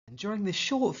During this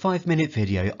short 5-minute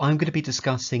video, I'm going to be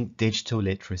discussing digital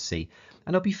literacy,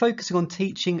 and I'll be focusing on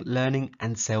teaching, learning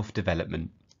and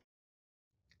self-development.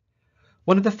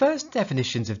 One of the first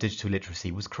definitions of digital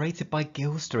literacy was created by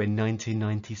Gilster in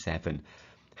 1997.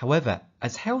 However,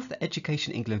 as Health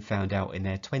Education England found out in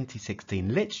their 2016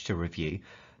 literature review,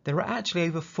 there are actually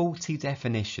over 40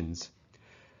 definitions.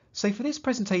 So for this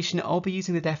presentation, I'll be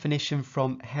using the definition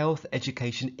from Health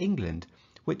Education England,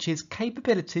 which is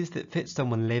capabilities that fit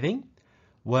someone living,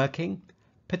 working,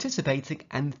 participating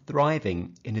and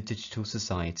thriving in a digital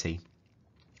society.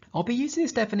 I'll be using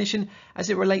this definition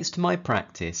as it relates to my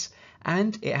practice,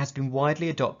 and it has been widely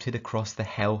adopted across the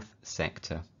health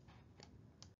sector.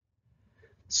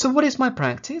 So what is my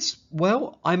practice?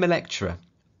 Well, I'm a lecturer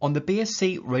on the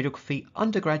BSc Radiography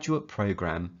Undergraduate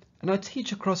programme, and I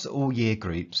teach across all year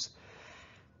groups.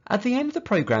 At the end of the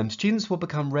programme, students will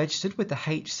become registered with the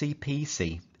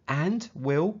HCPC and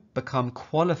will become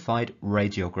qualified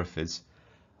radiographers,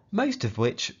 most of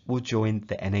which will join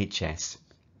the NHS.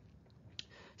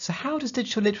 So how does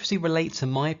digital literacy relate to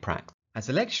my practice? As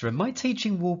a lecturer, my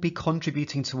teaching will be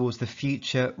contributing towards the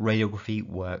future radiography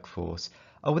workforce.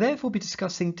 I will therefore be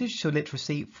discussing digital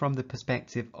literacy from the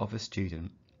perspective of a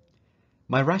student.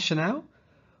 My rationale?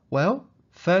 Well,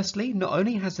 firstly, not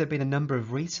only has there been a number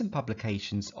of recent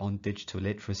publications on digital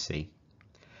literacy,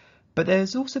 but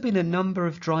there's also been a number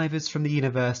of drivers from the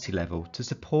university level to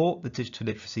support the digital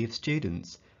literacy of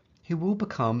students who will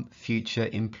become future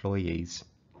employees.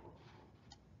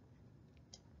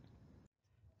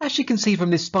 As you can see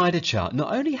from this spider chart,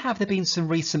 not only have there been some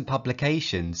recent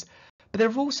publications, but there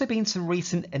have also been some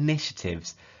recent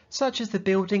initiatives, such as the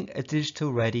Building a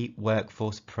Digital Ready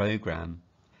Workforce programme.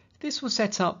 This was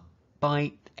set up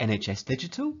by NHS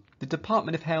Digital, the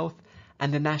Department of Health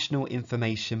and the National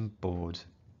Information Board.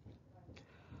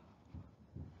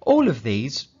 All of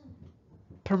these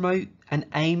promote and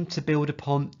aim to build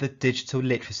upon the digital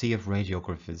literacy of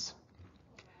radiographers.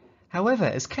 However,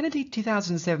 as Kennedy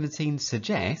 2017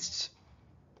 suggests,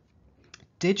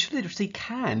 digital literacy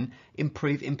can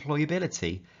improve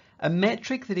employability, a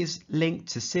metric that is linked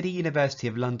to City University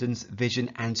of London's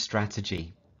vision and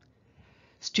strategy.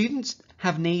 Students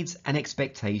have needs and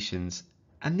expectations,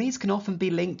 and these can often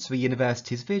be linked to a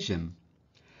university's vision.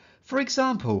 For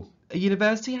example, a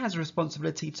university has a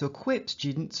responsibility to equip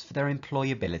students for their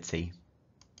employability.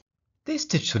 This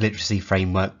digital literacy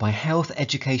framework by Health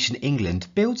Education England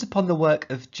builds upon the work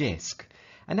of JISC,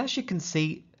 and as you can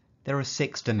see, there are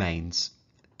 6 domains.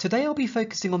 Today I'll be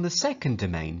focusing on the second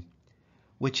domain,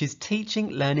 which is teaching,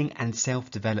 learning and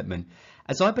self-development,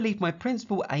 as I believe my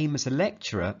principal aim as a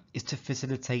lecturer is to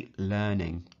facilitate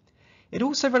learning. It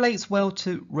also relates well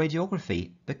to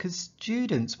radiography because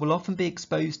students will often be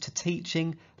exposed to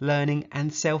teaching, learning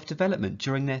and self-development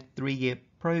during their 3-year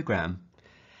programme.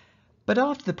 But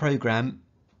after the programme,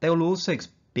 they will also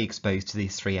be exposed to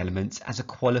these 3 elements as a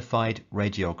qualified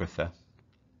radiographer.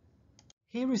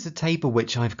 Here is a table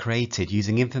which I've created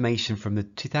using information from the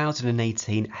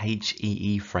 2018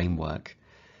 HEE framework.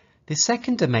 The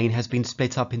second domain has been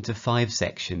split up into 5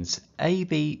 sections, A,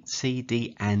 B, C,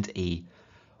 D and E.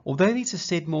 Although these are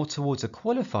steered more towards a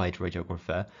qualified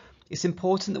radiographer, it's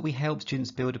important that we help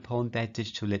students build upon their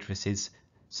digital literacies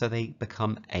so they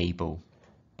become able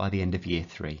by the end of year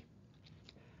 3.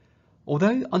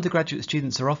 Although undergraduate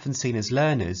students are often seen as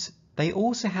learners, they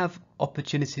also have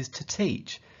opportunities to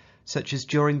teach, such as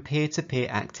during peer-to-peer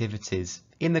activities,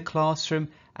 in the classroom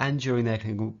and during their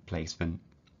clinical placement.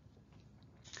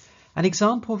 An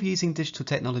example of using digital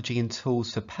technology and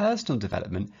tools for personal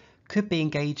development could be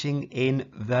engaging in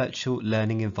virtual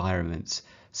learning environments,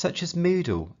 such as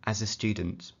Moodle as a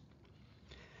student.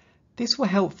 This will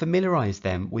help familiarise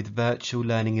them with virtual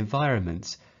learning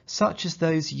environments, such as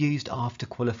those used after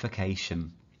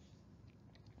qualification.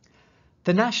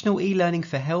 The National E-Learning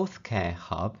for Healthcare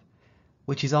Hub,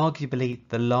 which is arguably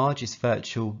the largest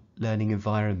virtual learning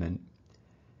environment,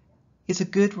 is a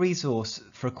good resource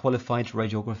for a qualified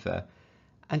radiographer,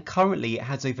 and currently it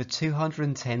has over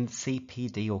 210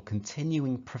 CPD or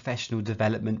continuing professional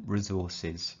development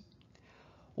resources.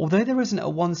 Although there isn't a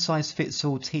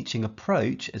one-size-fits-all teaching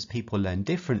approach as people learn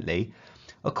differently,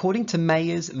 according to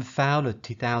Mayers and Fowler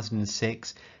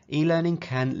 2006, e-learning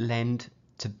can lend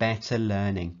to better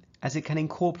learning as it can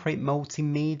incorporate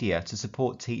multimedia to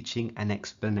support teaching and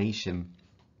explanation.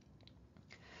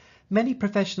 Many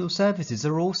professional services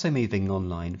are also moving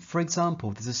online. For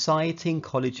example, the Society and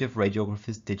College of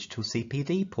Radiographers digital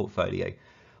CPD portfolio,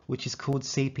 which is called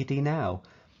CPD Now.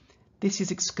 This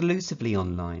is exclusively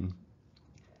online.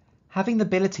 Having the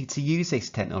ability to use this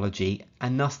technology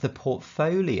and thus the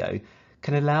portfolio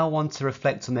can allow one to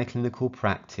reflect on their clinical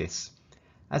practice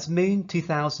As Moon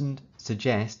 2000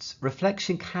 suggests,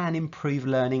 reflection can improve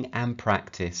learning and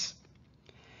practice.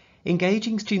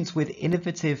 Engaging students with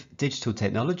innovative digital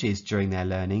technologies during their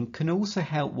learning can also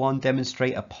help one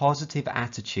demonstrate a positive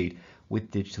attitude with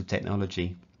digital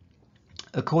technology.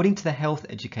 According to the Health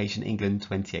Education England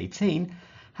 2018,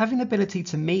 having the ability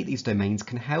to meet these domains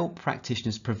can help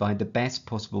practitioners provide the best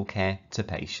possible care to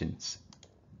patients.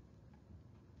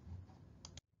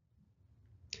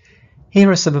 Here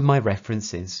are some of my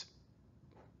references.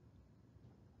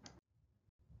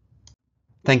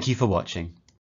 Thank you for watching.